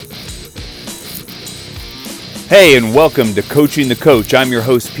Hey, and welcome to Coaching the Coach. I'm your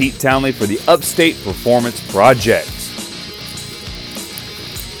host, Pete Townley, for the Upstate Performance Project.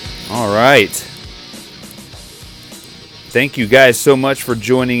 All right. Thank you guys so much for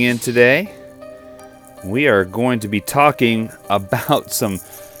joining in today. We are going to be talking about some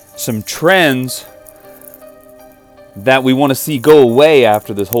trends that we want to see go away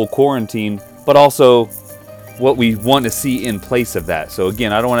after this whole quarantine, but also what we want to see in place of that. So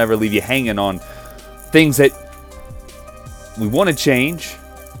again, I don't want to ever leave you hanging on things that we want to change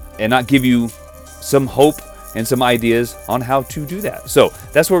and not give you some hope and some ideas on how to do that. So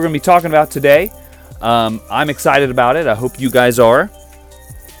that's what we're going to be talking about today. I'm excited about it. I hope you guys are.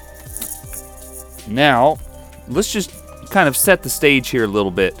 Now, let's just kind of set the stage here a little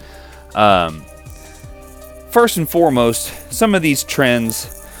bit. First and foremost, some of these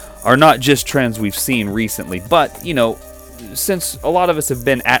trends are not just trends we've seen recently, but, since a lot of us have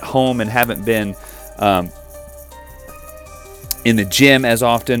been at home and haven't been in the gym as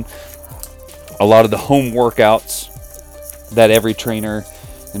often, a lot of the home workouts that every trainer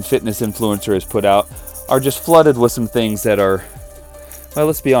and fitness influencer has put out are just flooded with some things that are, well,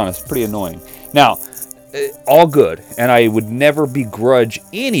 let's be honest, pretty annoying. Now, all good, and I would never begrudge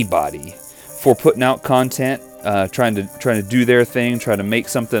anybody for putting out content, trying to do their thing, trying to make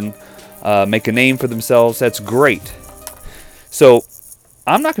something, make a name for themselves. That's great. So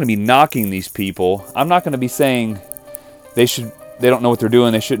I'm not going to be knocking these people. I'm not going to be saying they don't know what they're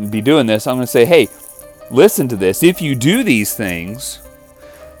doing, they shouldn't be doing this. I'm going to say, hey, listen to this. If you do these things,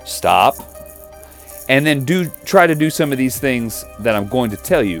 stop, and then try to do some of these things that I'm going to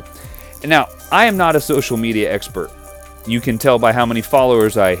tell you. Now, I am not a social media expert. You can tell by how many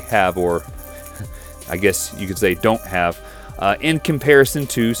followers I have, or I guess you could say don't have, in comparison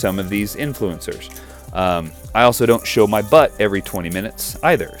to some of these influencers. I also don't show my butt every 20 minutes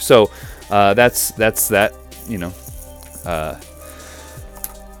either. So that's that,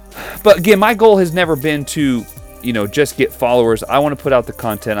 But again, my goal has never been to, just get followers. I want to put out the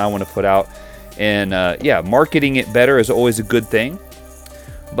content I want to put out. And marketing it better is always a good thing.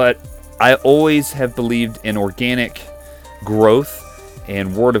 But I always have believed in organic growth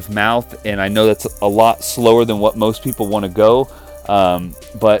and word of mouth. And I know that's a lot slower than what most people want to go.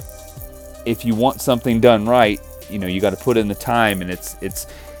 But if you want something done right, you got to put in the time. And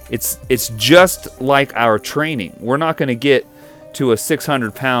it's just like our training. We're not going to get to a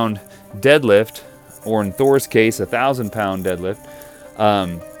 600-pound deadlift, or in Thor's case, 1,000-pound deadlift,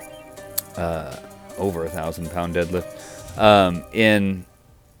 over 1,000-pound deadlift, in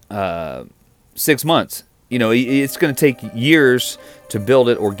 6 months. It's going to take years to build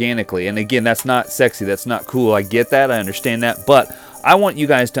it organically. And again, that's not sexy. That's not cool. I get that. I understand that. But I want you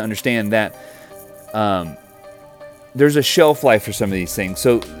guys to understand that there's a shelf life for some of these things.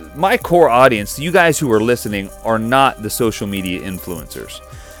 So my core audience, you guys who are listening, are not the social media influencers,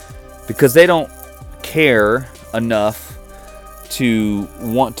 because they don't care enough to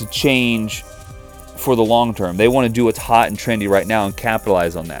want to change for the long term. They want to do what's hot and trendy right now and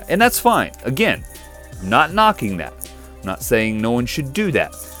capitalize on that. And that's fine. Again, I'm not knocking that. I'm not saying no one should do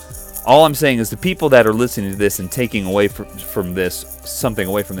that. All I'm saying is the people that are listening to this and taking away from this, something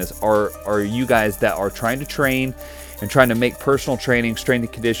away from this, are you guys that are trying to train and trying to make personal training, strength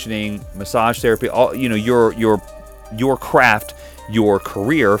and conditioning, massage therapy, all your craft, your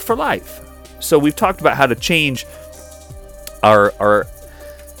career for life. So we've talked about how to change our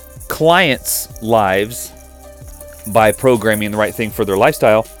clients' lives by programming the right thing for their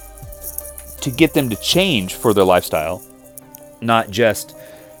lifestyle to get them to change for their lifestyle, not just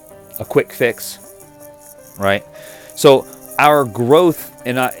a quick fix, right? So our growth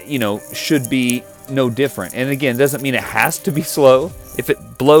should be no different. And again, it doesn't mean it has to be slow. If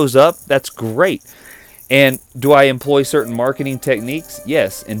it blows up, that's great. And do I employ certain marketing techniques?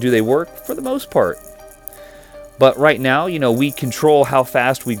 Yes. And do they work? For the most part. But right now, we control how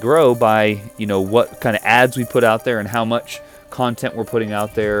fast we grow by, what kind of ads we put out there and how much content we're putting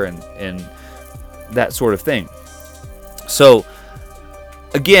out there and that sort of thing. So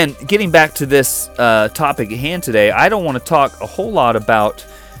again, getting back to this topic at hand today, I don't want to talk a whole lot about,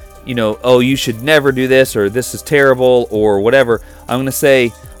 you should never do this, or this is terrible, or whatever. I'm going to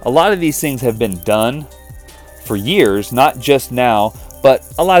say a lot of these things have been done for years, not just now, but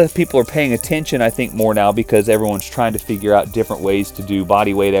a lot of people are paying attention, I think, more now, because everyone's trying to figure out different ways to do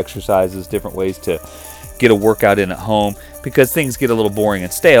body weight exercises, different ways to get a workout in at home, because things get a little boring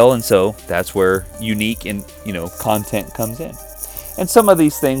and stale, and so that's where unique and content comes in. And some of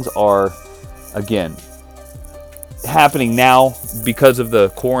these things are, again, happening now because of the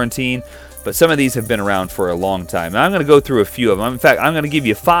quarantine, but some of these have been around for a long time. And I'm going to go through a few of them. In fact, I'm going to give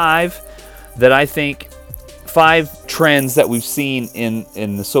you 5 that I think five trends that we've seen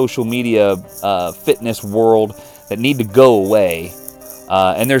in the social media fitness world that need to go away.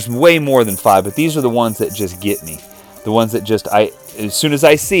 And there's way more than 5, but these are the ones that just get me. The ones that just as soon as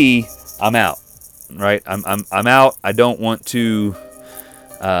I see, I'm out. Right? I'm out. I don't want to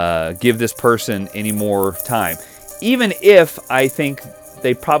give this person any more time, even if I think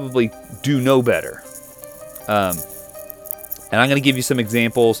they probably do know better. And I'm going to give you some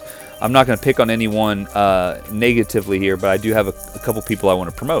examples. I'm not going to pick on anyone negatively here, but I do have a couple people I want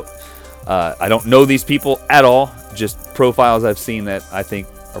to promote. I don't know these people at all, just profiles I've seen that I think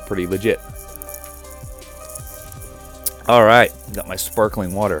are pretty legit. All right, got my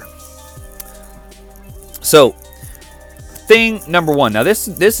sparkling water. So, thing number 1. Now this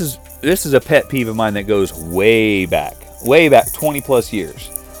is a pet peeve of mine that goes way back 20 plus years.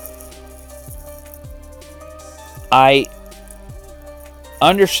 I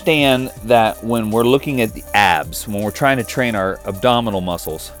understand that when we're looking at the abs, when we're trying to train our abdominal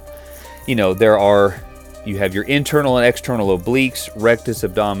muscles, you have your internal and external obliques, rectus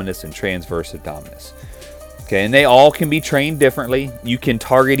abdominis, and transverse abdominis. Okay, and they all can be trained differently. You can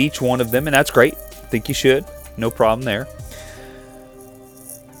target each one of them, and that's great. I think you should. No problem there.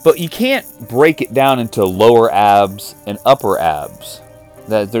 But you can't break it down into lower abs and upper abs.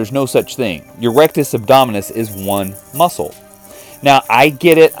 There's no such thing. Your rectus abdominis is one muscle. Now, I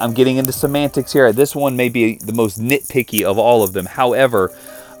get it. I'm getting into semantics here. This one may be the most nitpicky of all of them. However,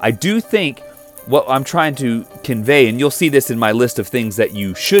 I do think what I'm trying to convey, and you'll see this in my list of things that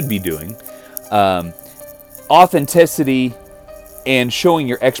you should be doing, authenticity and showing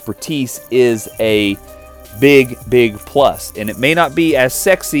your expertise is a big, big plus. And it may not be as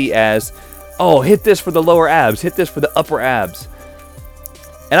sexy as, oh, hit this for the lower abs, hit this for the upper abs.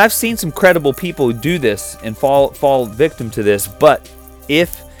 And I've seen some credible people do this and fall victim to this. But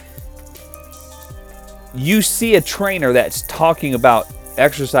if you see a trainer that's talking about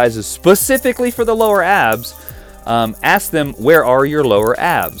exercises specifically for the lower abs, ask them, where are your lower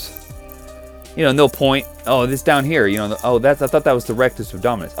abs? And they'll point, oh, this down here. I thought that was the rectus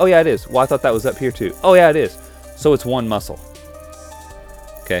abdominis. Oh, yeah, it is. Well, I thought that was up here too. Oh, yeah, it is. So it's one muscle.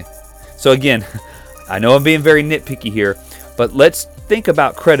 Okay. So again, I know I'm being very nitpicky here, but let's think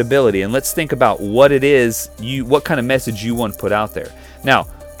about credibility and let's think about what it is, what kind of message you want to put out there. Now,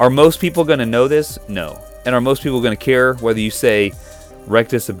 are most people going to know this? No. And are most people going to care whether you say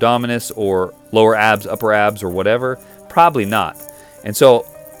rectus abdominis or lower abs, upper abs, or whatever? Probably not. And so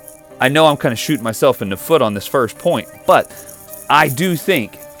I know I'm kind of shooting myself in the foot on this first point, but I do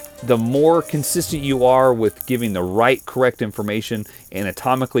think the more consistent you are with giving the right, correct information,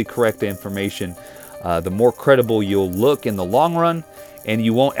 anatomically correct information, the more credible you'll look in the long run, and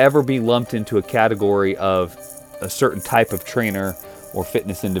you won't ever be lumped into a category of a certain type of trainer or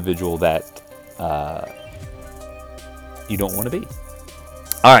fitness individual that you don't want to be.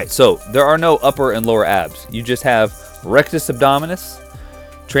 All right, so there are no upper and lower abs. You just have rectus abdominis,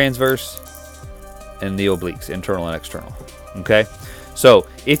 transverse, and the obliques, internal and external. Okay, so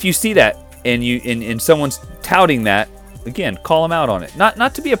if you see that and someone's touting that, again, call them out on it.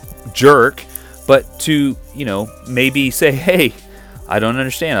 Not to be a jerk, but to maybe say, hey, I don't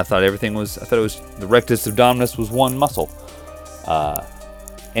understand. I thought it was the rectus abdominis was one muscle.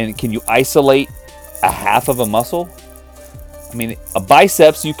 And can you isolate a half of a muscle? I mean, a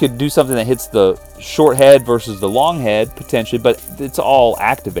biceps, you could do something that hits the short head versus the long head, potentially, but it's all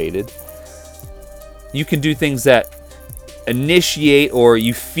activated. You can do things that initiate or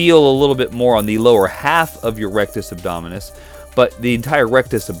you feel a little bit more on the lower half of your rectus abdominis, but the entire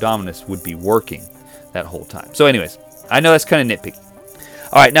rectus abdominis would be working that whole time. So anyways, I know that's kind of nitpicky.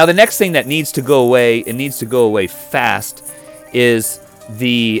 All right, now the next thing that needs to go away, and needs to go away fast, is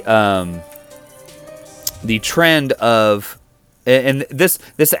the trend of, and this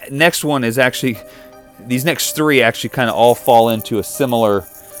next one is actually, these next three actually kind of all fall into a similar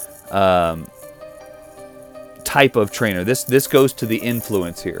type of trainer. This goes to the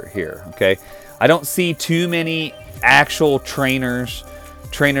influence here. Okay, I don't see too many actual trainers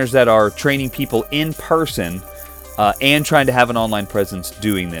that are training people in person and trying to have an online presence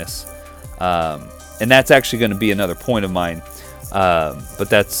doing this. And that's actually going to be another point of mine. But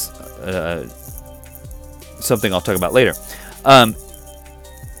that's something I'll talk about later.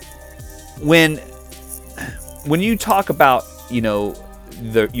 When you talk about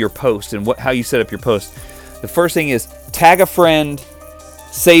your post and how you set up your post, the first thing is tag a friend,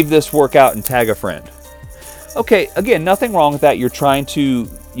 save this workout, and tag a friend. Okay, again, nothing wrong with that. You're trying to,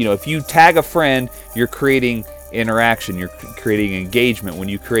 if you tag a friend, you're creating interaction, you're creating engagement. When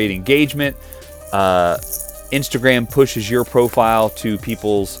you create engagement, Instagram pushes your profile to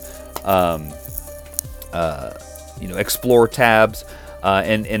people's explore tabs,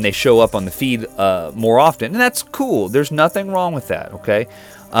 and they show up on the feed more often, and that's cool. There's nothing wrong with that, okay?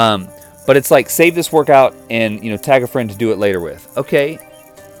 But it's like, save this workout and tag a friend to do it later with. Okay,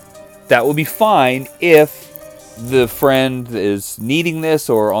 that will be fine if the friend is needing this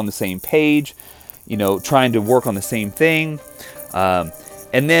or on the same page, trying to work on the same thing, and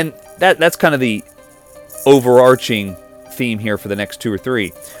then that's kind of the overarching theme here for the next 2 or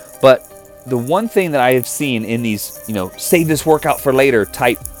 3. But the one thing that I have seen in these, save this workout for later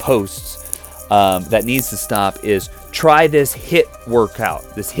type posts that needs to stop is, try this HIIT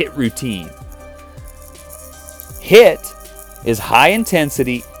workout, this HIIT routine. HIIT is high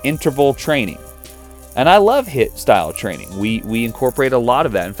intensity interval training. And I love HIIT style training. We incorporate a lot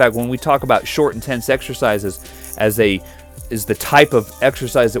of that. In fact, when we talk about short intense exercises as the type of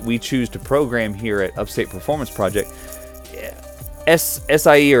exercise that we choose to program here at Upstate Performance Project,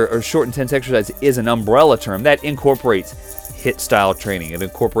 SIE or short intense exercise is an umbrella term that incorporates HIIT style training. It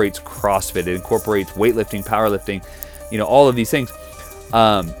incorporates CrossFit. It incorporates weightlifting, powerlifting, all of these things.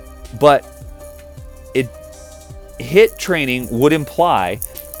 But HIIT training would imply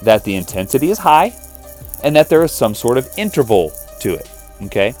that the intensity is high and that there is some sort of interval to it.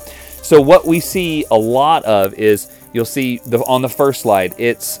 Okay, so what we see a lot of is, you'll see on the first slide,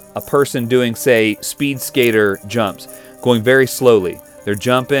 it's a person doing, say, speed skater jumps, going very slowly. They're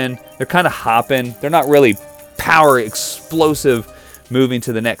jumping, they're kind of hopping, they're not really power explosive moving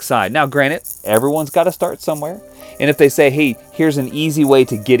to the next side. Now, granted, everyone's got to start somewhere. And if they say, hey, here's an easy way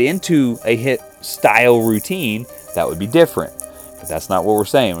to get into a HIIT style routine, that would be different. But that's not what we're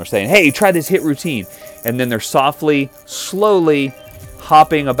saying. We're saying, hey, try this HIIT routine. And then they're softly, slowly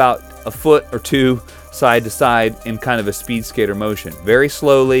hopping about a foot or two side to side in kind of a speed skater motion. Very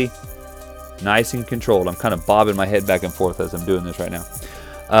slowly, nice and controlled. I'm kind of bobbing my head back and forth as I'm doing this right now.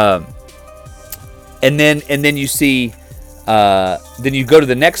 And then you see, then you go to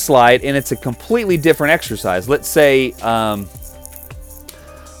the next slide, and it's a completely different exercise. Let's say,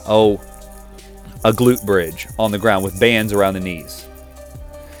 a glute bridge on the ground with bands around the knees.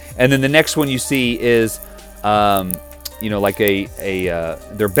 And then the next one you see is, like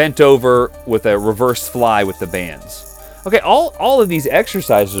they're bent over with a reverse fly with the bands. Okay, all of these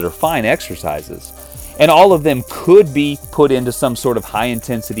exercises are fine exercises, and all of them could be put into some sort of high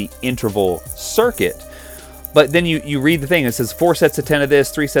intensity interval circuit. But then you read the thing, it says 4 sets of 10 of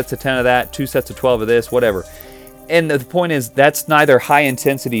this, 3 sets of 10 of that, 2 sets of 12 of this, whatever. And the point is, that's neither high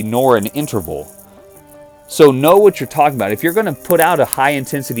intensity nor an interval. So know what you're talking about. If you're going to put out a high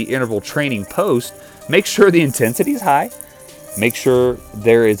intensity interval training post, make sure the intensity is high. Make sure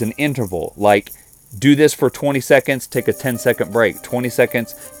there is an interval. Like, do this for 20 seconds, take a 10-second break. 20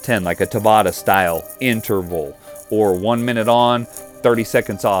 seconds, 10, like a Tabata style interval. Or 1 minute on, 30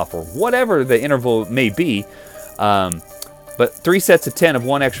 seconds off, or whatever the interval may be. But 3 sets of 10 of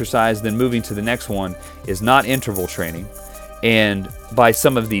one exercise, then moving to the next one, is not interval training. And by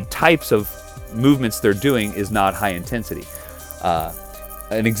some of the types of movements they're doing, is not high intensity.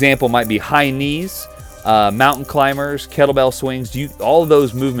 An example might be high knees, mountain climbers, kettlebell swings. All of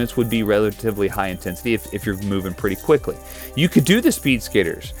those movements would be relatively high intensity if you're moving pretty quickly. You could do the speed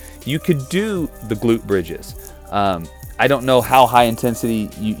skaters. You could do the glute bridges. I don't know how high intensity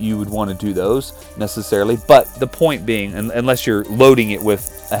you would want to do those necessarily, but the point being, unless you're loading it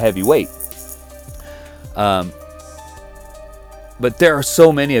with a heavy weight. But there are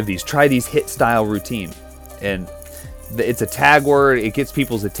so many of these. Try these HIIT style routine. And it's a tag word. It gets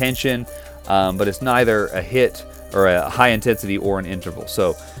people's attention, but it's neither a HIIT or a high intensity or an interval.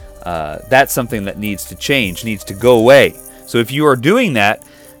 So that's something that needs to change, needs to go away. So if you are doing that,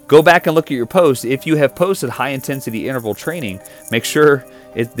 go back and look at your posts. If you have posted high intensity interval training, make sure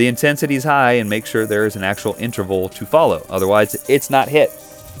the intensity is high and make sure there is an actual interval to follow. Otherwise, it's not HIIT.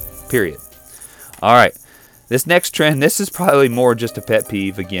 Period. All right. This next trend, this is probably more just a pet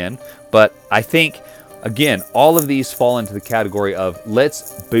peeve again, but I think, again, all of these fall into the category of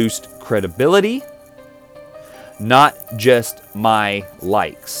let's boost credibility, not just my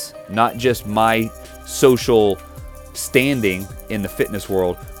likes, not just my social standing in the fitness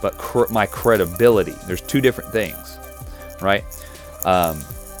world, but my credibility. There's two different things, right?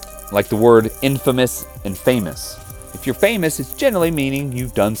 Like the word infamous and famous. If you're famous, it's generally meaning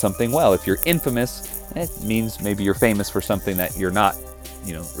you've done something well. If you're infamous, it means maybe you're famous for something that you're not,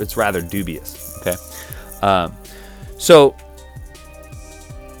 it's rather dubious, okay? So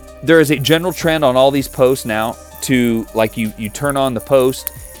there is a general trend on all these posts now to, like, you turn on the post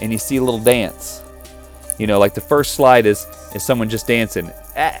and you see a little dance. Like the first slide is someone just dancing.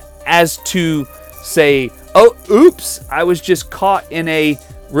 As to say, oh, oops, I was just caught in a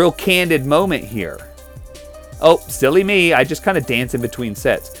real candid moment here. Oh, silly me, I just kind of dance in between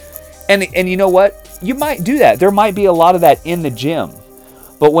sets. And you know what? You might do that. There might be a lot of that in the gym.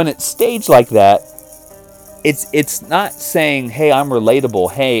 But when it's staged like that, it's not saying, hey, I'm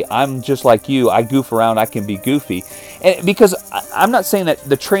relatable. Hey, I'm just like you. I goof around. I can be goofy. And because I'm not saying that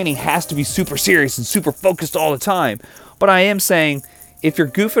the training has to be super serious and super focused all the time. But I am saying if you're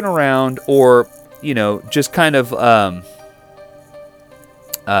goofing around or, just kind of,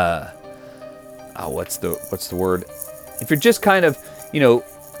 what's the word? If you're just kind of,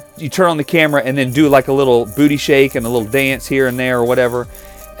 you turn on the camera and then do like a little booty shake and a little dance here and there or whatever,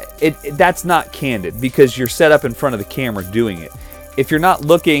 that's not candid because you're set up in front of the camera doing it. If you're not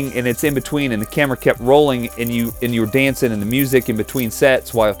looking and it's in between and the camera kept rolling and you're dancing and the music in between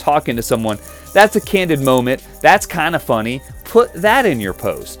sets while talking to someone, that's a candid moment. That's kind of funny. Put that in your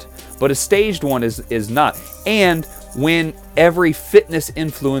post. But a staged one is not. And when every fitness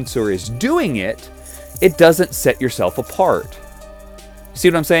influencer is doing it, it doesn't set yourself apart. See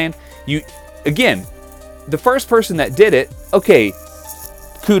what I'm saying? Again, the first person that did it, okay,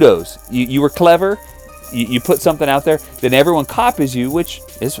 kudos. You were clever. You put something out there. Then everyone copies you, which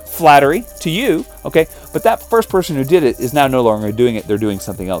is flattery to you. Okay, but that first person who did it is now no longer doing it. They're doing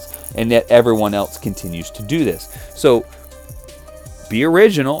something else, and yet everyone else continues to do this. So be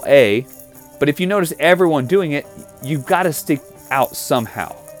original, A. But if you notice everyone doing it, you've got to stick out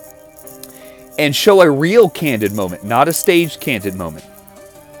somehow and show a real candid moment, not a staged candid moment,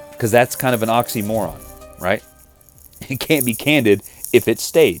 because that's kind of an oxymoron, right? It can't be candid if it's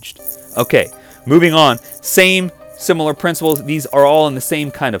staged. Okay, moving on. Similar principles. These are all in the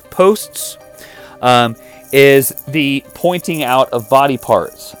same kind of posts. Is the pointing out of body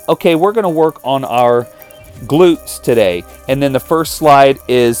parts. Okay, we're going to work on our glutes today, and then the first slide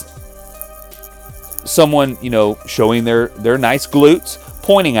is someone, showing their nice glutes,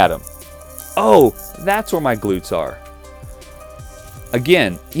 pointing at them. Oh, that's where my glutes are.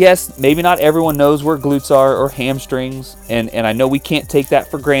 Again, yes, maybe not everyone knows where glutes are or hamstrings, and I know we can't take that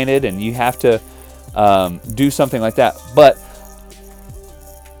for granted, and you have to do something like that. But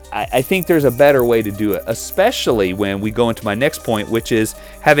I think there's a better way to do it, especially when we go into my next point, which is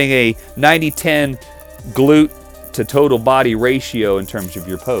having a 90-10 glute to total body ratio in terms of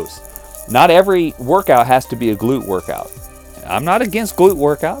your posts. Not every workout has to be a glute workout. I'm not against glute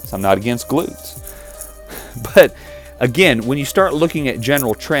workouts. I'm not against glutes. But again, when you start looking at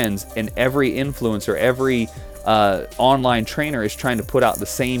general trends and every influencer, every online trainer is trying to put out the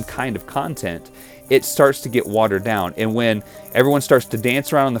same kind of content, it starts to get watered down. And when everyone starts to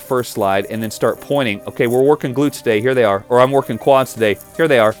dance around on the first slide and then start pointing, okay, we're working glutes today, here they are. Or I'm working quads today, here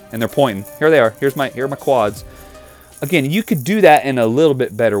they are. And they're pointing, here they are, here are my quads. Again, you could do that in a little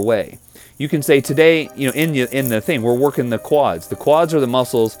bit better way. You can say today, in the thing, we're working the quads. The quads are the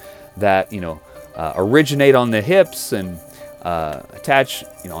muscles that, originate on the hips and attach,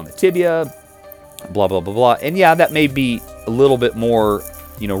 on the tibia, blah, blah, blah, blah. And yeah, that may be a little bit more,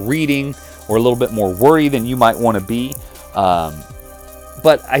 reading or a little bit more worry than you might want to be.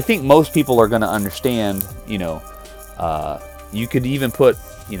 But I think most people are going to understand, you could even put,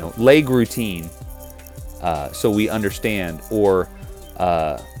 leg routine so we understand, or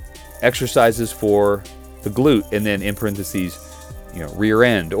exercises for the glute, and then in parentheses, rear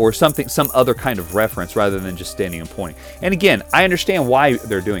end, or some other kind of reference rather than just standing and pointing. And again, I understand why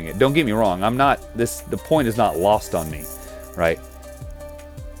they're doing it. Don't get me wrong. The point is not lost on me, right?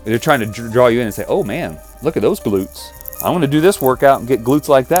 They're trying to draw you in and say, oh man, look at those glutes. I want to do this workout and get glutes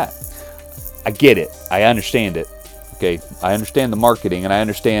like that. I get it. I understand it. Okay. I understand the marketing, and I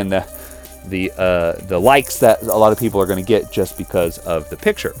understand the likes that a lot of people are going to get just because of the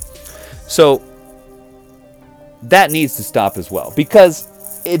picture. So that needs to stop as well, because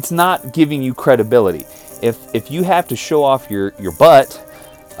it's not giving you credibility. If you have to show off your butt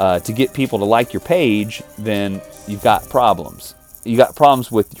to get people to like your page, then you've got problems. You got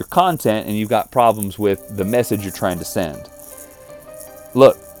problems with your content, and you've got problems with the message you're trying to send.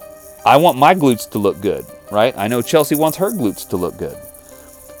 Look, I want my glutes to look good, right? I know Chelsea wants her glutes to look good,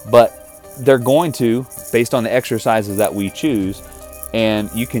 but they're going to, based on the exercises that we choose, and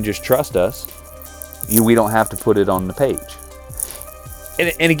you can just trust us. We don't have to put it on the page.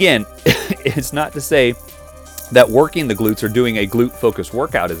 And again, it's not to say that working the glutes or doing a glute-focused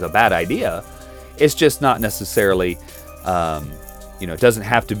workout is a bad idea. It's just not necessarily, it doesn't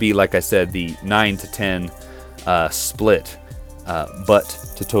have to be, like I said, the 9-10 split, but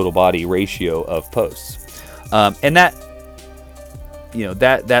to total body ratio of posts. And that,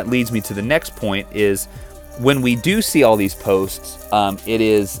 that leads me to the next point is, when we do see all these posts, it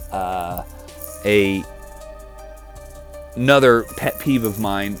is another pet peeve of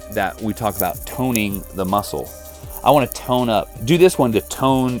mine that we talk about, toning the muscle. I want to tone up. Do this one to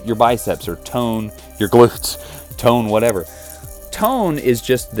tone your biceps or tone your glutes, tone whatever. Tone is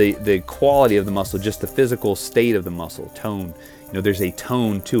just the quality of the muscle, just the physical state of the muscle. Tone, there's a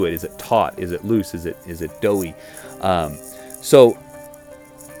tone to it. Is it taut? Is it loose? Is it doughy? So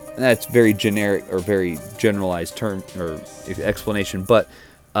that's very generic or very generalized term or explanation. But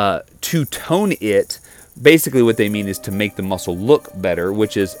to tone it, basically what they mean is to make the muscle look better,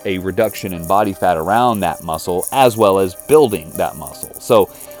 which is a reduction in body fat around that muscle as well as building that muscle. So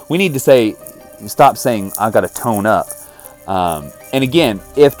we need to stop saying, I got to tone up. And again,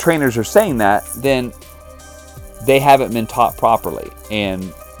 if trainers are saying that, then they haven't been taught properly.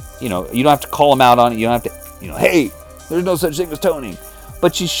 And, you don't have to call them out on it. You don't have to, hey, there's no such thing as toning.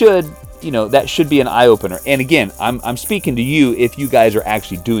 But you should, that should be an eye-opener. And again, I'm speaking to you if you guys are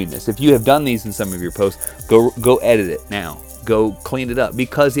actually doing this. If you have done these in some of your posts, go edit it now. Go clean it up,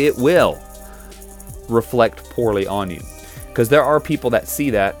 because it will reflect poorly on you. Because there are people that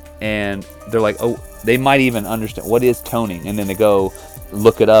see that and they're like, oh, they might even understand what is toning. And then they go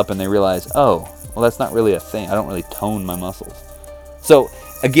look it up and they realize, oh, well, that's not really a thing. I don't really tone my muscles. So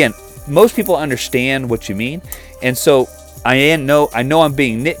again, most people understand what you mean. And so I know I'm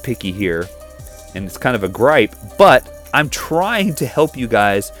being nitpicky here, and it's kind of a gripe, but I'm trying to help you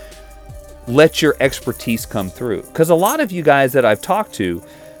guys let your expertise come through. Because a lot of you guys that I've talked to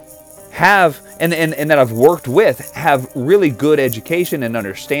have, and that I've worked with, have really good education and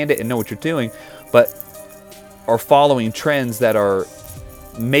understand it and know what you're doing, but are following trends that are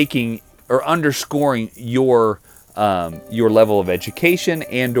making or underscoring your level of education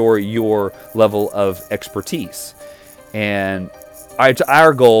and or your level of expertise. And it's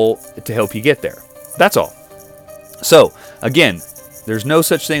our goal to help you get there. That's all. So, again, there's no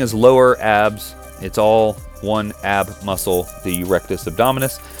such thing as lower abs. It's all one ab muscle, the rectus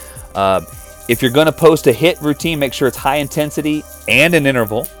abdominis. If you're going to post a HIIT routine, make sure it's high intensity and an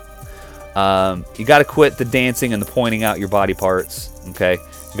interval. You got to quit the dancing and the pointing out your body parts. Okay,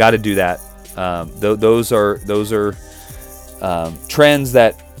 you got to do that. Those are trends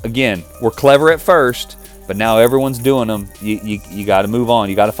that, again, were clever at first. But now everyone's doing them. You got to move on.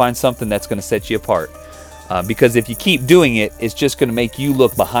 You got to find something that's going to set you apart. Because if you keep doing it, it's just going to make you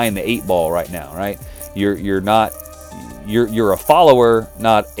look behind the 8 ball right now, right? You're a follower,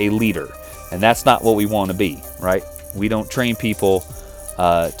 not a leader, and that's not what we want to be, right? We don't train people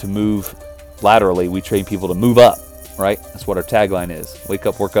to move laterally. We train people to move up, right? That's what our tagline is: wake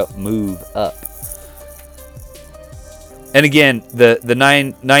up, work up, move up. And again,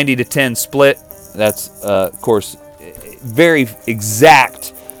 the 90 to 10 split. That's, of course, very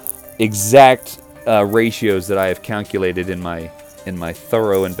exact ratios that I have calculated in my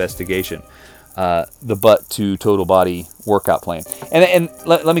thorough investigation. The butt to total body workout plan. And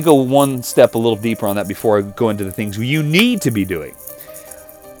let me go one step a little deeper on that before I go into the things you need to be doing.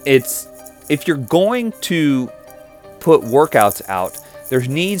 It's, if you're going to put workouts out, there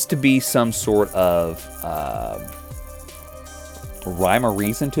needs to be some sort of rhyme or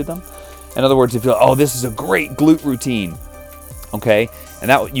reason to them. In other words, if you're like, oh, this is a great glute routine, okay, and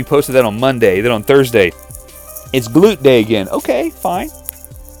that you posted that on Monday, then on Thursday, it's glute day again. Okay, fine.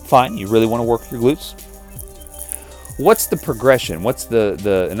 You really want to work your glutes? What's the progression? What's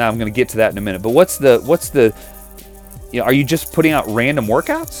the? And now I'm going to get to that in a minute. But what's the? Are you just putting out random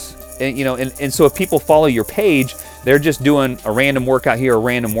workouts? And so if people follow your page, they're just doing a random workout here, a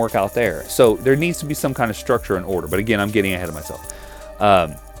random workout there. So there needs to be some kind of structure and order. But again, I'm getting ahead of myself.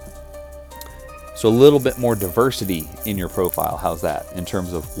 So a little bit more diversity in your profile. How's that in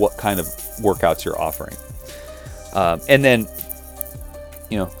terms of what kind of workouts you're offering? And then,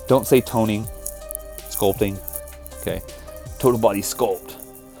 don't say toning, sculpting. Okay, total body sculpt.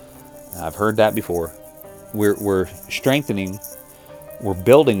 I've heard that before. We're strengthening, we're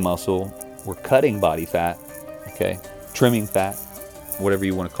building muscle, we're cutting body fat. Okay, trimming fat, whatever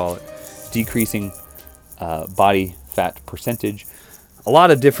you want to call it, decreasing body fat percentage. A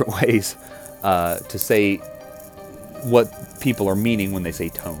lot of different ways to say what people are meaning when they say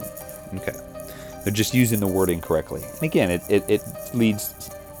tone. Okay, they're just using the word incorrectly. And again, it leads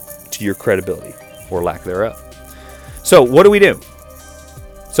to your credibility or lack thereof. So what do?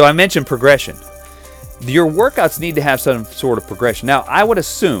 So I mentioned progression. Your workouts need to have some sort of progression. Now, I would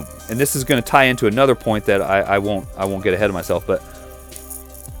assume, and this is going to tie into another point that I won't get ahead of myself, but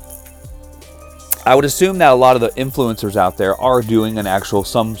I would assume that a lot of the influencers out there are doing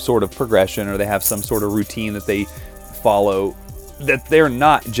some sort of progression, or they have some sort of routine that they follow, that they're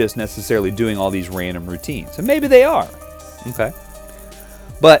not just necessarily doing all these random routines. And maybe they are. Okay.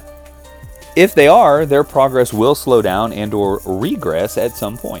 But if they are, their progress will slow down and or regress at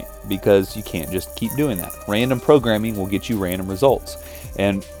some point, because you can't just keep doing that. Random programming will get you random results,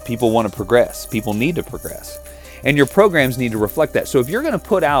 and people want to progress. People need to progress, and your programs need to reflect that. So if you're going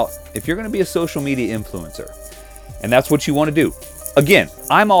to be a social media influencer, and that's what you want to do, again,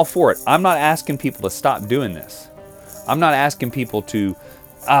 I'm all for it. I'm not asking people to stop doing this. I'm not asking people to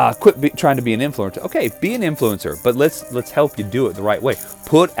quit trying to be an influencer. Okay, be an influencer, but let's help you do it the right way.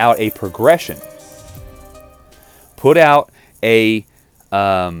 Put out a progression. Put out a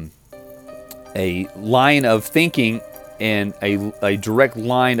line of thinking and a direct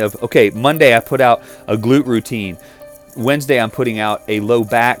line of, okay, Monday I put out a glute routine. Wednesday I'm putting out a low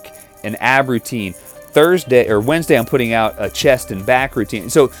back and ab routine. Wednesday I'm putting out a chest and back routine.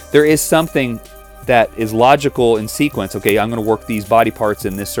 So there is something that is logical in sequence. Okay, I'm going to work these body parts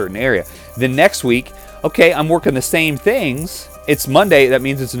in this certain area. Then next week, okay, I'm working the same things. It's Monday, that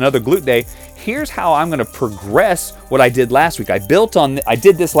means it's another glute day. Here's how I'm going to progress what I did last week. I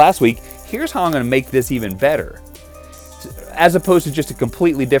did this last week. Here's how I'm going to make this even better, as opposed to just a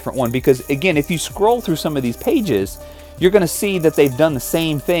completely different one. Because again, if you scroll through some of these pages, you're going to see that they've done the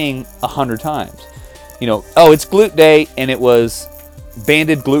same thing 100 times. It's glute day, and it was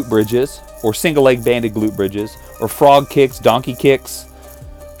banded glute bridges, or single leg banded glute bridges, or frog kicks, donkey kicks,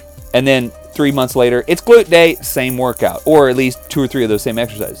 and then 3 months later, it's glute day, same workout, or at least 2 or 3 of those same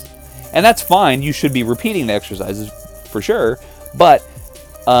exercises. And that's fine. You should be repeating the exercises for sure, but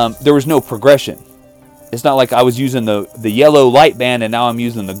there was no progression. It's not like I was using the yellow light band and now I'm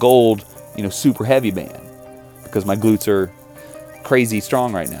using the gold, super heavy band, because my glutes are crazy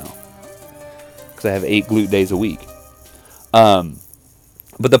strong right now, because I have 8 glute days a week.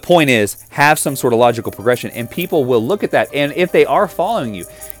 But the point is, have some sort of logical progression, and people will look at that. And if they are following you,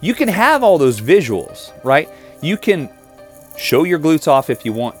 you can have all those visuals, right? You can show your glutes off if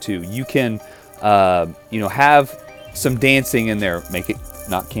you want to. You can, have some dancing in there. Make it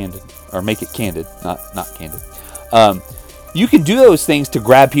not candid, or make it candid, not candid. You can do those things to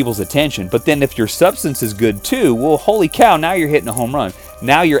grab people's attention. But then if your substance is good too, well, holy cow, now you're hitting a home run.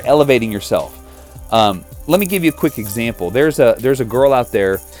 Now you're elevating yourself. Let me give you a quick example. There's a girl out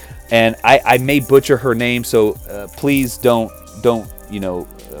there, and I may butcher her name, so please don't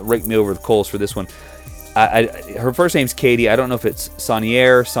rake me over the coals for this one. Her first name's Katie. I don't know if it's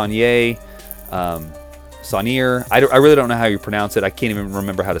Sonier, I really don't know how you pronounce it. I can't even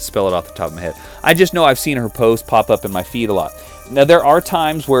remember how to spell it off the top of my head. I just know I've seen her post pop up in my feed a lot. Now, there are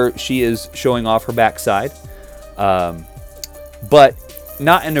times where she is showing off her backside, but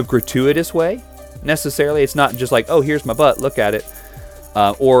not in a gratuitous way. Necessarily, it's not just like, oh, here's my butt, look at it,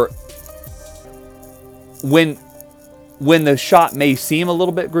 or when the shot may seem a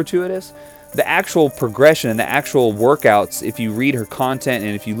little bit gratuitous, the actual progression and the actual workouts, if you read her content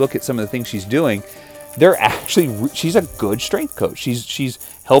and if you look at some of the things she's doing, she's a good strength coach. She's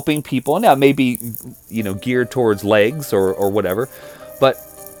helping people. Now, maybe geared towards legs or whatever, but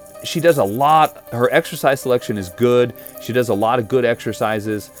she does a lot. Her exercise selection is good. She does a lot of good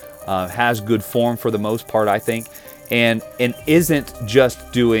exercises. Has good form for the most part, I think, and isn't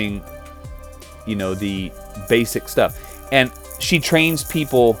just doing, the basic stuff. And she trains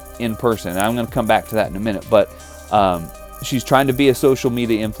people in person. And I'm going to come back to that in a minute, but she's trying to be a social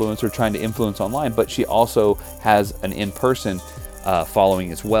media influencer, trying to influence online, but she also has an in-person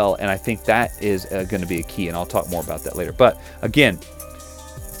following as well. And I think that is going to be a key, and I'll talk more about that later. But again,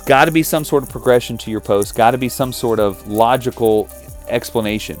 it's got to be some sort of progression to your post, got to be some sort of logical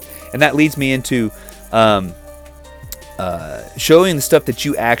explanation. And that leads me into showing the stuff that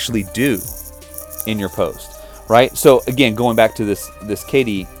you actually do in your post, right? So again, going back to this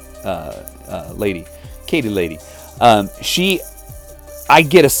Katie lady, I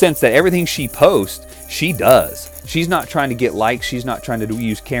get a sense that everything she posts, she does. She's not trying to get likes. She's not trying to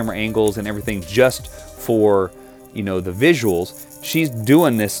use camera angles and everything just for, the visuals. She's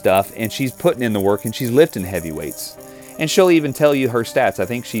doing this stuff, and she's putting in the work, and she's lifting heavy weights. And she'll even tell you her stats. I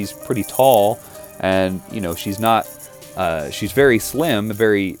think she's pretty tall, and she's not. She's very slim,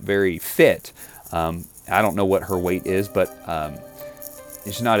 very, very fit. I don't know what her weight is, but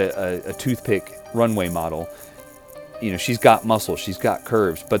she's not a toothpick runway model. She's got muscle, she's got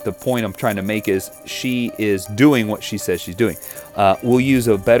curves. But the point I'm trying to make is she is doing what she says she's doing. We'll use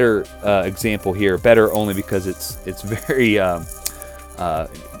a better example here. Better only because it's very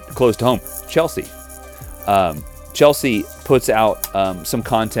close to home. Chelsea. Chelsea puts out some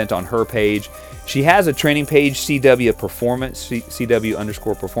content on her page. She has a training page, CW Performance,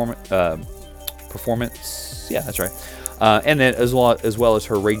 CW_Performance. Performance. Yeah, that's right. And then as well as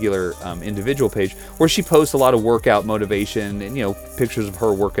her regular individual page, where she posts a lot of workout motivation and pictures of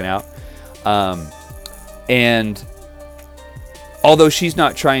her working out. And although she's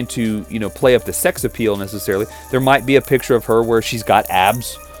not trying to, play up the sex appeal necessarily, there might be a picture of her where she's got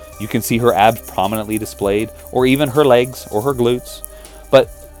abs. You can see her abs prominently displayed, or even her legs or her glutes. But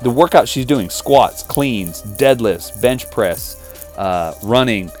the workout she's doing, squats, cleans, deadlifts, bench press,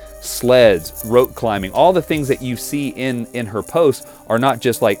 running, sleds, rope climbing, all the things that you see in her posts are not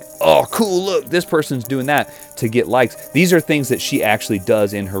just like, oh, cool, look, this person's doing that to get likes. These are things that she actually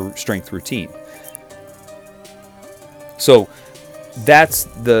does in her strength routine. So that's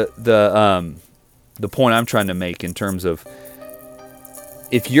the point I'm trying to make in terms of,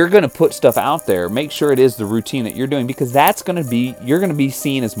 if you're going to put stuff out there, make sure it is the routine that you're doing, because you're going to be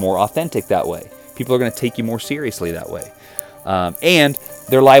seen as more authentic that way. People are going to take you more seriously that way. And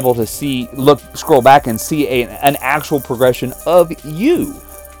they're liable to scroll back and see an actual progression of you.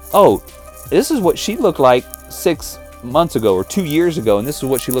 Oh, this is what she looked like 6 months ago or 2 years ago, and this is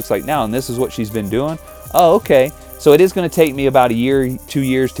what she looks like now, and this is what she's been doing. Oh, okay. So it is going to take me about a year, 2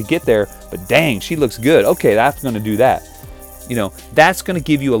 years to get there, but dang, she looks good. Okay, that's going to do that. That's going to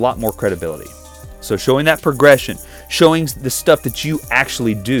give you a lot more credibility. So showing that progression, showing the stuff that you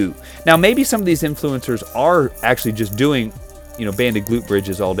actually do. Now, maybe some of these influencers are actually just doing, banded glute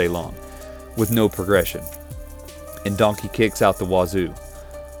bridges all day long with no progression and donkey kicks out the wazoo.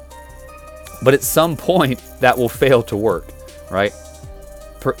 But at some point, that will fail to work, right?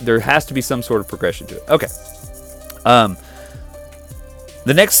 There has to be some sort of progression to it. Okay.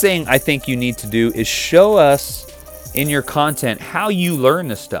 The next thing I think you need to do is show us in your content how you learn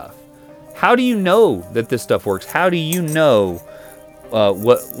this stuff. How do you know that this stuff works? How do you know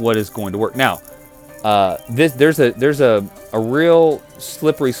what is going to work? Now, there's a real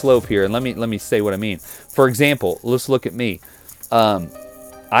slippery slope here, and let me say what I mean. For example, let's look at me.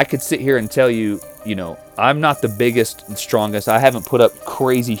 I could sit here and tell you, I'm not the biggest and strongest. I haven't put up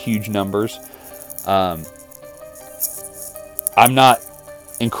crazy huge numbers. I'm not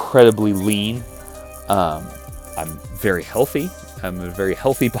incredibly lean. I'm very healthy. I'm a very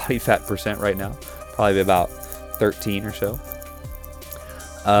healthy body fat percent right now, probably about 13 or so.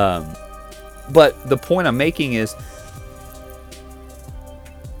 But the point I'm making is,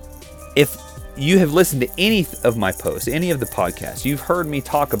 if you have listened to any of my posts, any of the podcasts, you've heard me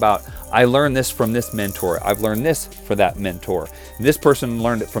talk about, I learned this from this mentor. I've learned this for that mentor. This person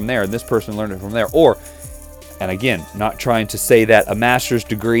learned it from there. This person learned it from there. And again, not trying to say that a master's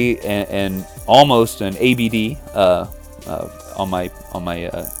degree and almost an ABD on my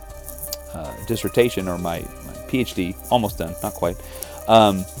dissertation or my PhD, almost done, not quite.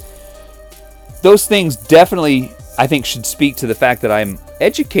 Those things definitely, I think, should speak to the fact that I'm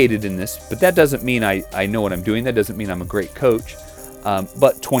educated in this, but that doesn't mean I know what I'm doing. That doesn't mean I'm a great coach.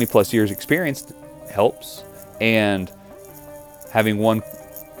 But 20 plus years experience helps, and having won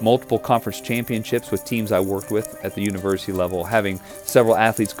multiple conference championships with teams I worked with at the university level, having several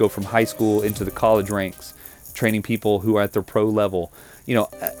athletes go from high school into the college ranks, training people who are at their pro level.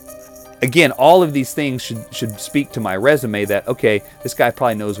 Again, all of these things should speak to my resume that, okay, this guy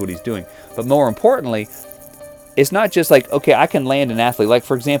probably knows what he's doing. But more importantly, it's not just like, okay, I can land an athlete. Like,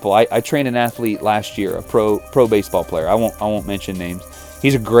 for example, I trained an athlete last year, a pro baseball player. I won't mention names.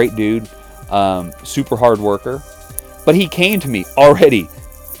 He's a great dude, super hard worker. But he came to me already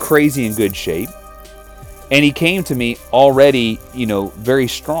crazy in good shape, and he came to me already, very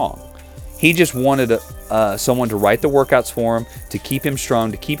strong. He just wanted someone to write the workouts for him, to keep him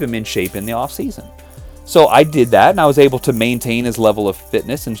strong, to keep him in shape in the off season. So I did that, and I was able to maintain his level of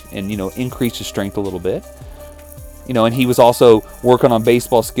fitness and increase his strength a little bit. And he was also working on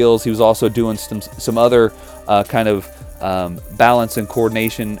baseball skills. He was also doing some other kind of balance and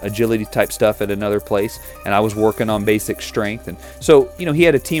coordination, agility type stuff at another place. And I was working on basic strength. And so, he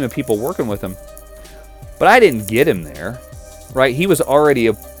had a team of people working with him. But I didn't get him there, right? He was already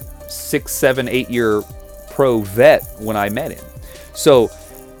a 6, 7, 8 year pro vet when I met him. So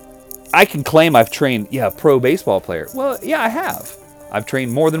I can claim I've trained, a pro baseball player. Well, yeah, I have. I've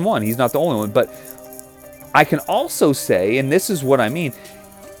trained more than one. He's not the only one. But I can also say, and this is what I mean,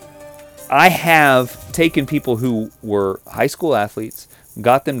 I have taken people who were high school athletes,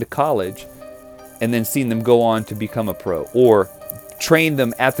 got them to college, and then seen them go on to become a pro, or trained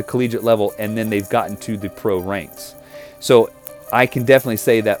them at the collegiate level, and then they've gotten to the pro ranks. So I can definitely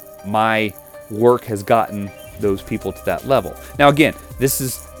say that my work has gotten those people to that level. Now again, this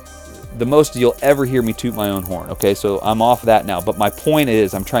is the most you'll ever hear me toot my own horn, okay? So I'm off that now. But my point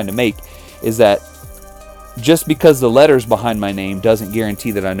I'm trying to make is that just because the letters behind my name doesn't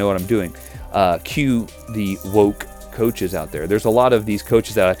guarantee that I know what I'm doing. Cue the woke coaches out there. There's a lot of these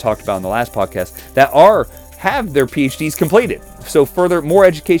coaches that I talked about in the last podcast that are have their PhDs completed, so more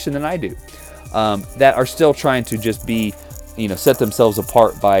education than I do, that are still trying to just be, set themselves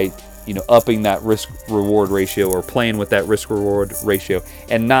apart by, upping that risk-reward ratio or playing with that risk-reward ratio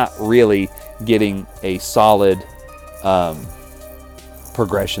and not really getting a solid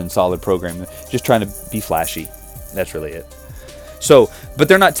progression, solid program, just trying to be flashy. That's really it. So, but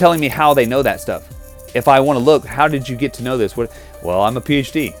they're not telling me how they know that stuff. If I want to look, how did you get to know this? Well, I'm a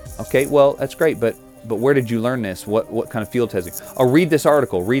PhD. Okay, well, that's great, but where did you learn this? What kind of field testing? Oh, read this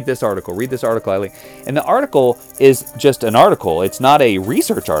article, read this article I like. And the article is just an article. It's not a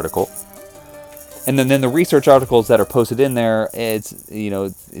research article. And then the research articles that are posted in there,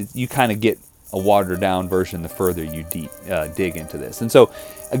 you kind of get a watered down version the further you dig into this. And so,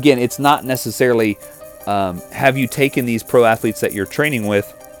 again, it's not necessarily have you taken these pro athletes that you're training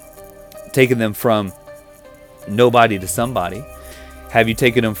with, taken them from nobody to somebody? Have you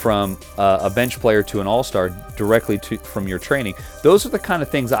taken them from a bench player to an all-star directly from your training? Those are the kind of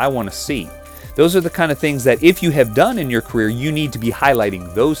things I want to see. Those are the kind of things that if you have done in your career, you need to be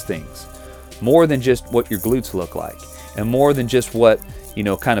highlighting those things more than just what your glutes look like and more than just what,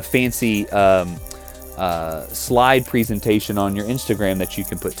 kind of fancy slide presentation on your Instagram that you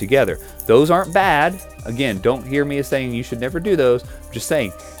can put together. Those aren't bad. Again, don't hear me as saying you should never do those. I'm just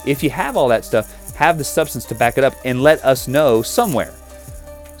saying, if you have all that stuff, have the substance to back it up and let us know somewhere.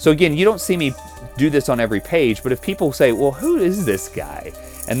 So again, you don't see me do this on every page, but if people say, well, who is this guy?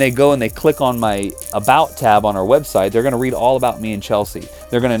 And they go and they click on my About tab on our website, they're going to read all about me and Chelsea.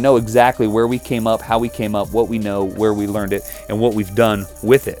 They're going to know exactly where we came up, how we came up, what we know, where we learned it, and what we've done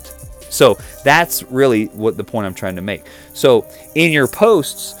with it. So that's really what the point I'm trying to make. So in your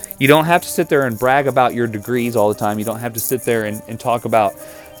posts, you don't have to sit there and brag about your degrees all the time. You don't have to sit there and talk about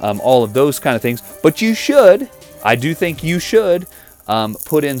all of those kind of things. But you should, I do think you should,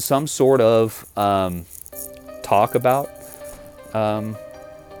 put in some sort of talk about, I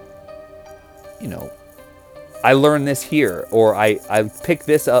learned this here, or I picked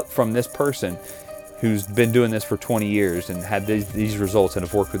this up from this person who's been doing this for 20 years and had these results and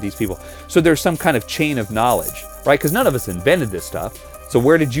have worked with these people. So there's some kind of chain of knowledge, right? Because none of us invented this stuff. So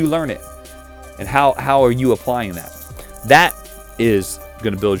where did you learn it? And how are you applying that? That is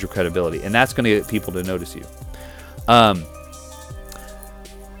going to build your credibility, and that's going to get people to notice you.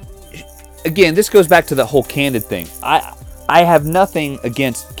 Again, this goes back to the whole candid thing. I have nothing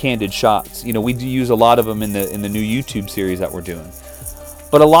against candid shots. We do use a lot of them in the new YouTube series that we're doing.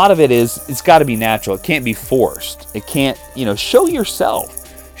 But a lot of it's got to be natural. It can't be forced. It can't, show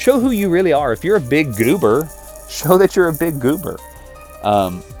yourself. Show who you really are. If you're a big goober, show that you're a big goober.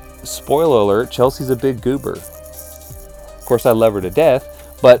 Spoiler alert, Chelsea's a big goober. Of course, I love her to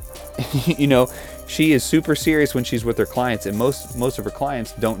death, but, she is super serious when she's with her clients, and most of her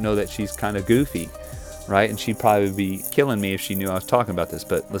clients don't know that she's kind of goofy, right? And she'd probably be killing me if she knew I was talking about this,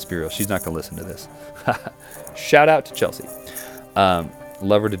 but let's be real, she's not going to listen to this. Shout out to Chelsea.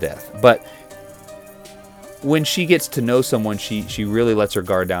 Love her to death. But when she gets to know someone, she really lets her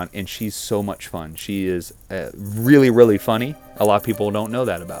guard down, and she's so much fun. She is really, really funny. A lot of people don't know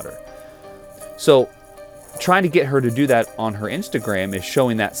that about her. So trying to get her to do that on her Instagram is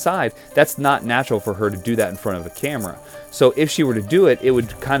showing that side. That's not natural for her to do that in front of a camera. So if she were to do it, it would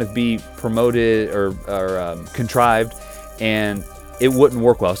kind of be promoted or contrived, and it wouldn't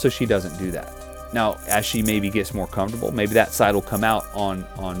work well. So she doesn't do that. Now, as she maybe gets more comfortable, maybe that side will come out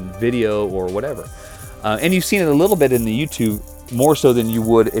on video or whatever. And you've seen it a little bit in the YouTube, more so than you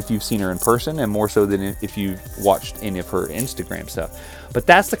would if you've seen her in person, and more so than if you've watched any of her Instagram stuff. But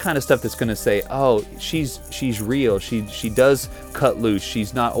that's the kind of stuff that's going to say, oh, she's real. She does cut loose.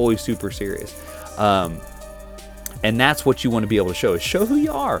 She's not always super serious. And that's what you want to be able to show, is show who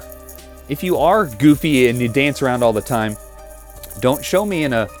you are. If you are goofy and you dance around all the time, don't show me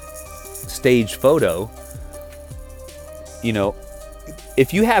in a staged photo.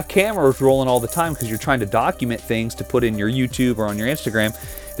 If you have cameras rolling all the time because you're trying to document things to put in your YouTube or on your Instagram,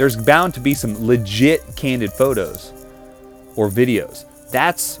 there's bound to be some legit candid photos or videos.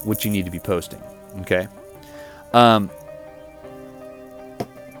 That's what you need to be posting, okay? And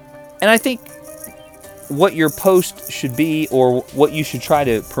I think what your post should be, or what you should try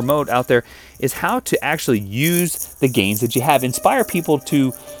to promote out there, is how to actually use the gains that you have. Inspire people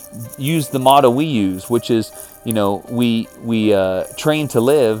to use the motto we use, which is, we train to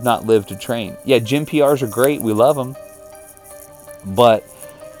live, not live to train. Yeah, gym PRs are great. We love them. But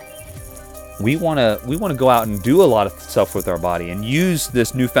we want to go out and do a lot of stuff with our body and use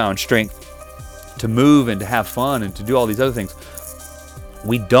this newfound strength to move and to have fun and to do all these other things.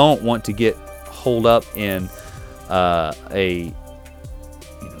 We don't want to get holed up in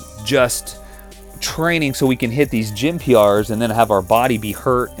just training so we can hit these gym PRs and then have our body be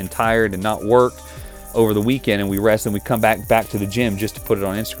hurt and tired and not work over the weekend, and we rest and we come back to the gym just to put it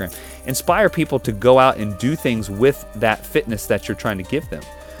on Instagram. Inspire people to go out and do things with that fitness that you're trying to give them.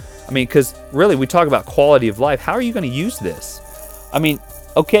 I mean, because really, we talk about quality of life. How are you going to use this? I mean,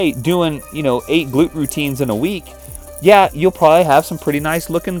 okay, doing 8 glute routines in a week, yeah, you'll probably have some pretty nice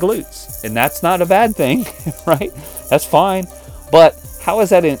looking glutes, and that's not a bad thing, right? That's fine. But how is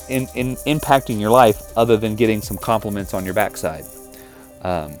that in impacting your life other than getting some compliments on your backside?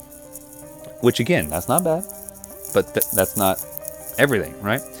 Which again, that's not bad, but that's not everything,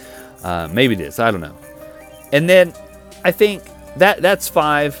 right? Maybe it is, I don't know. And then I think that's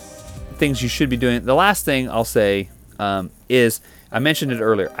 5 things you should be doing. The last thing I'll say is, I mentioned it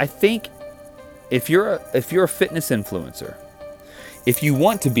earlier. I think if you're a fitness influencer, if you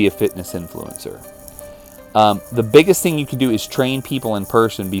want to be a fitness influencer, the biggest thing you can do is train people in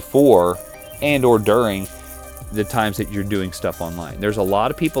person before and or during the times that you're doing stuff online. There's a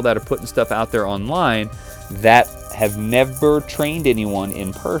lot of people that are putting stuff out there online that have never trained anyone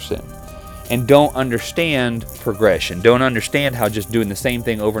in person and don't understand progression, don't understand how just doing the same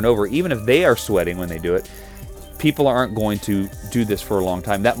thing over and over, even if they are sweating when they do it, people aren't going to do this for a long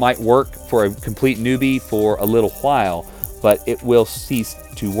time. That might work for a complete newbie for a little while, but it will cease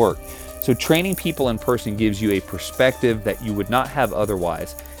to work. So training people in person gives you a perspective that you would not have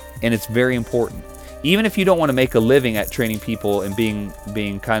otherwise, and it's very important. Even if you don't want to make a living at training people and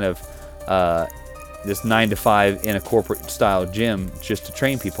being kind of this 9 to 5 in a corporate style gym just to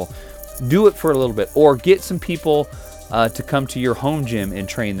train people, do it for a little bit, or get some people to come to your home gym and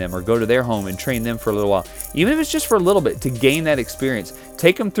train them, or go to their home and train them for a little while. Even if it's just for a little bit, to gain that experience.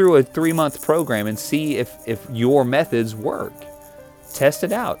 Take them through a 3-month program and see if your methods work. Test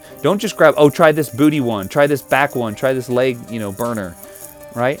it out. Don't just grab, try this booty one, try this back one, try this leg, burner,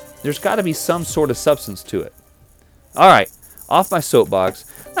 right? There's got to be some sort of substance to it. All right, off my soapbox.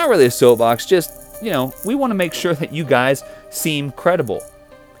 Not really a soapbox, just, we want to make sure that you guys seem credible.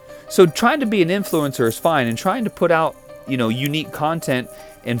 So trying to be an influencer is fine, and trying to put out, unique content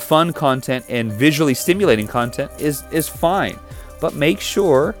and fun content and visually stimulating content is fine. But make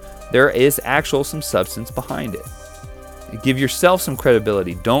sure there is some substance behind it. Give yourself some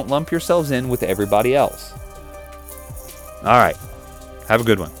credibility. Don't lump yourselves in with everybody else. All right. Have a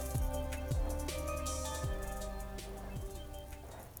good one.